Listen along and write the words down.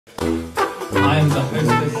I am the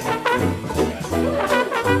hostess.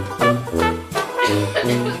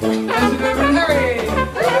 How's it going, Harry?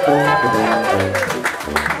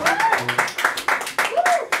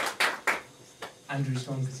 Andrew's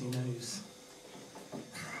gone because he knows.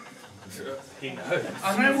 He knows. I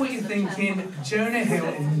know what you're thinking. Jonah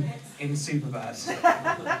Hill in Superbad.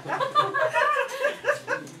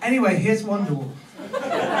 Anyway, here's Wonderwall.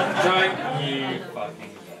 Don't you fucking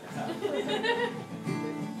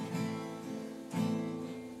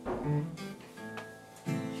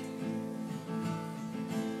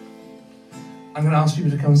I'm going to ask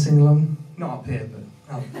people to come sing along. Not up here, but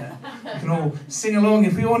out there. We can all sing along.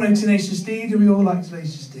 If we all know Tenacious D, do we all like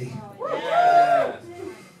Tenacious D? yeah.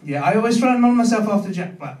 Yeah, I always try and model myself after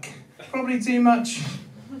Jack Black. Probably too much.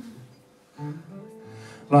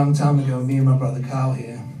 Long time ago, me and my brother Carl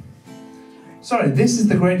here. Sorry, this is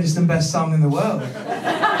the greatest and best song in the world.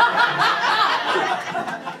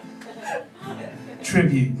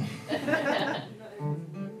 Tribute.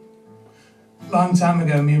 Long time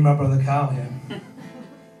ago, me and my brother Carl here.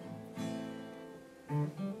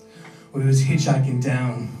 We was hitchhiking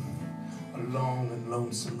down a long and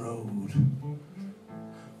lonesome road.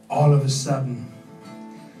 All of a sudden,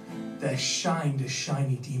 there shined a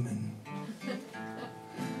shiny demon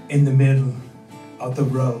in the middle of the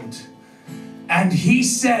road. And he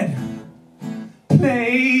said,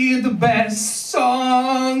 play the best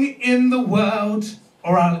song in the world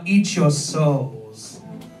or I'll eat your souls.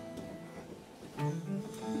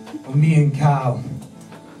 Well, me and Carl,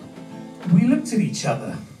 we looked at each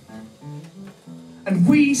other and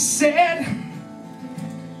we said,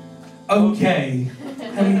 okay.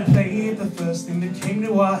 And we played the first thing that came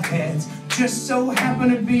to our heads. Just so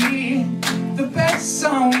happened to be the best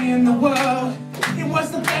song in the world. It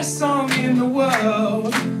was the best song in the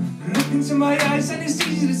world. Look into my eyes and it's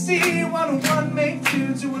easy to see. 1 and 1 make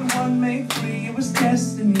 2, 2 and 1 make 3. It was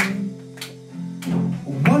destiny.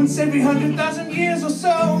 Once every 100,000 years or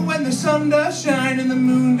so, when the sun does shine and the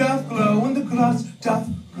moon doth glow and the grass doth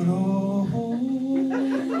grow.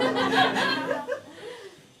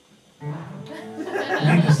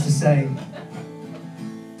 Needless to say,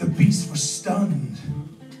 the beast was stunned.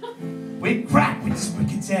 We cracked with his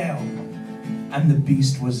wicked tail, and the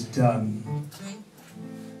beast was done.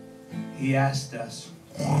 He asked us,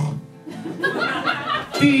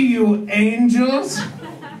 be you angels?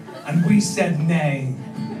 And we said nay.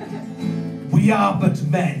 We are but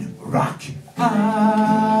men. Rock.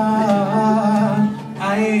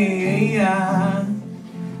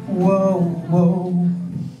 Whoa, whoa.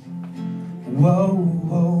 Whoa,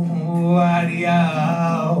 whoa,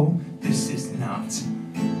 adio. This is not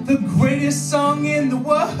the greatest song in the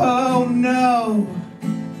world, no.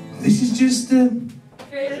 This is just a...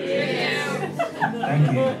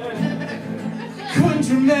 Thank you. Couldn't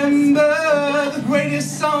remember the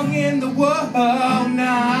greatest song in the world,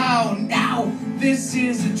 now. This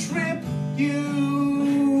is a tribute,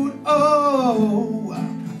 oh,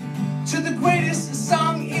 to the greatest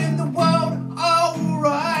song in the world,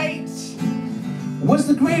 alright. Was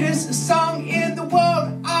the greatest song in the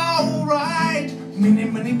world, alright.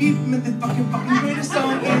 Many, beep, the fucking greatest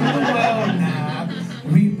song in the world now.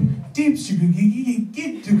 Reap deep, sugar,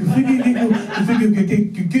 get to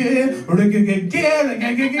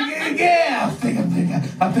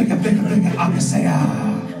I can say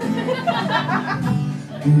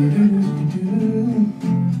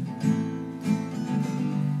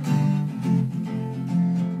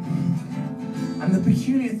And the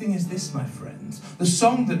peculiar thing is this, my friends. The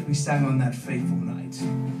song that we sang on that fateful night,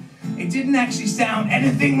 it didn't actually sound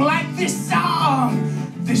anything like this song.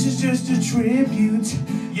 This is just a tribute.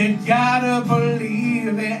 You gotta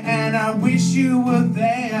believe it, and I wish you were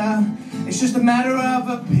there. It's just a matter of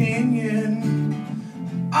opinion.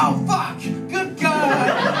 Oh, fuck! Good God!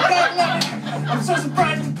 God love it! I'm so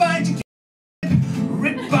surprised to find you.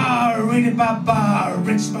 Rip bar, rated by bar.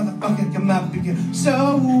 Rich motherfucker cannot be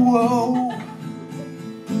so. Whoa.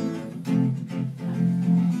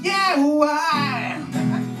 Yeah, why?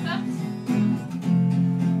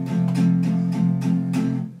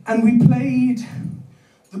 And we played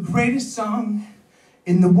the greatest song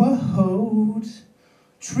in the world,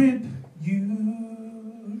 Tribute.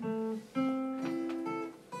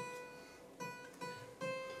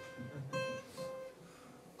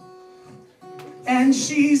 And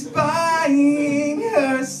she's buying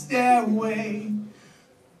her stairway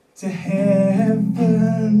to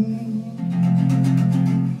heaven.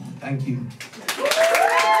 Thank you.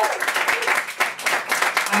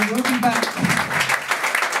 And we'll be back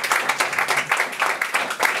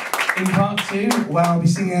in part 2, where I'll be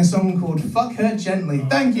singing a song called Fuck Her Gently.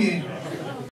 Thank you.